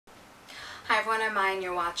Hi everyone, I'm Maya and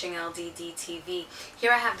you're watching LDD TV.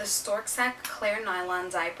 Here I have the Storksak clear nylon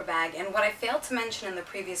diaper bag, and what I failed to mention in the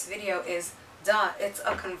previous video is, it's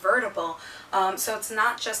a convertible. So it's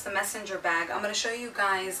not just the messenger bag. I'm going to show you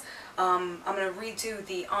guys, I'm going to redo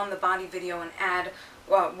the on the body video and add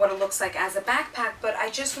what it looks like as a backpack, but I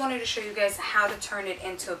just wanted to show you guys how to turn it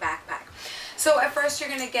into a backpack. So at first you're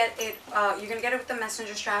going to get it with the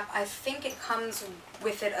messenger strap. I think it comes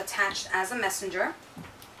with it attached as a messenger.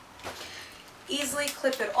 Easily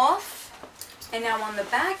clip it off, and now on the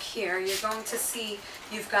back here you're going to see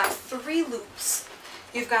you've got 3 loops.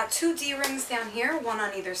 You've got 2 D-rings down here, one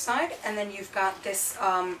on either side, and then you've got this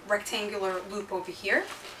rectangular loop over here.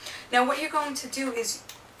 Now what you're going to do is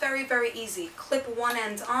very, very easy. Clip one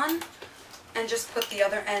end on and just put the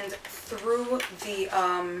other end through the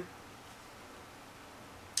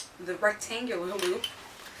rectangular loop,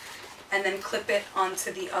 and then clip it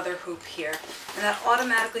onto the other hoop here, and that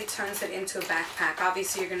automatically turns it into a backpack.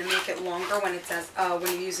 Obviously, you're going to make it longer when it's when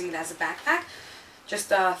you're using it as a backpack. Just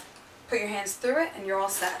put your hands through it, and you're all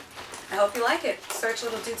set. I hope you like it. Search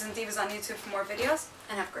Little Dudes and Divas on YouTube for more videos,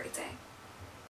 and have a great day.